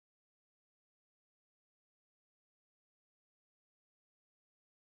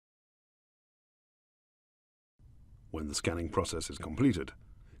When the scanning process is completed,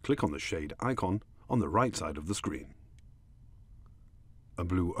 click on the shade icon on the right side of the screen. A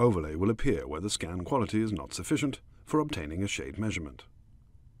blue overlay will appear where the scan quality is not sufficient for obtaining a shade measurement.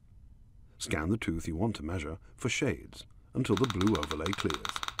 Scan the tooth you want to measure for shades until the blue overlay clears.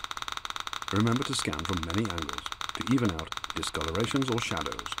 Remember to scan from many angles to even out discolorations or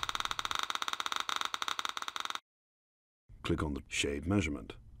shadows. Click on the shade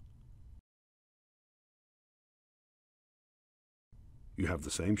measurement. You have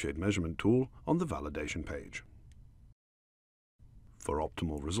the same shade measurement tool on the validation page. For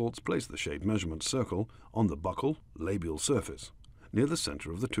optimal results, place the shade measurement circle on the buccal labial surface, near the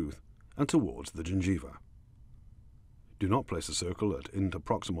center of the tooth and towards the gingiva. Do not place a circle at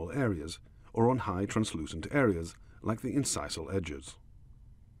interproximal areas or on high translucent areas like the incisal edges.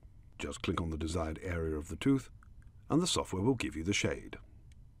 Just click on the desired area of the tooth and the software will give you the shade.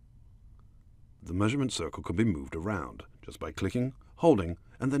 The measurement circle can be moved around just by clicking, holding,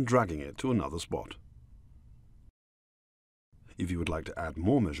 and then dragging it to another spot. If you would like to add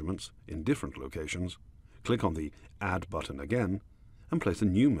more measurements in different locations, click on the Add button again and place a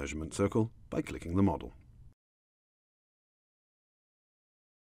new measurement circle by clicking the model.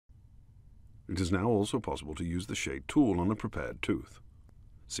 It is now also possible to use the shade tool on a prepared tooth.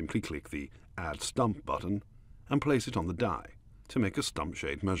 Simply click the Add Stump button and place it on the die to make a stump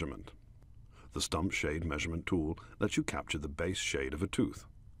shade measurement. The stump shade measurement tool lets you capture the base shade of a tooth.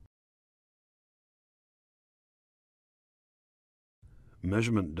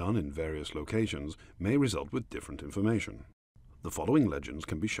 Measurement done in various locations may result with different information. The following legends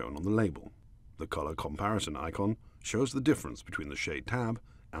can be shown on the label. The color comparison icon shows the difference between the shade tab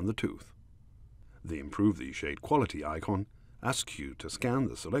and the tooth. The Improve the Shade Quality icon asks you to scan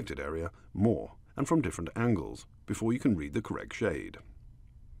the selected area more and from different angles before you can read the correct shade.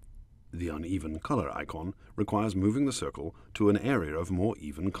 The Uneven Color icon requires moving the circle to an area of more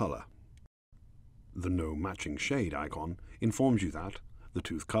even color. The No Matching Shade icon informs you that the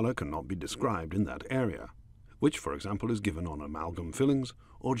tooth color cannot be described in that area, which for example is given on amalgam fillings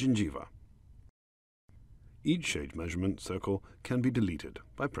or gingiva. Each shade measurement circle can be deleted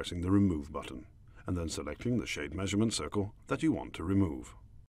by pressing the Remove button and then selecting the shade measurement circle that you want to remove.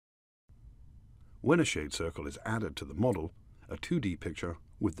 When a shade circle is added to the model, a 2D picture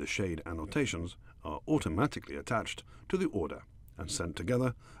with the shade annotations are automatically attached to the order and sent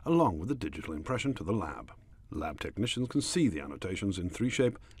together along with the digital impression to the lab. Lab technicians can see the annotations in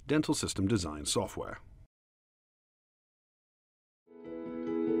 3Shape dental system design software.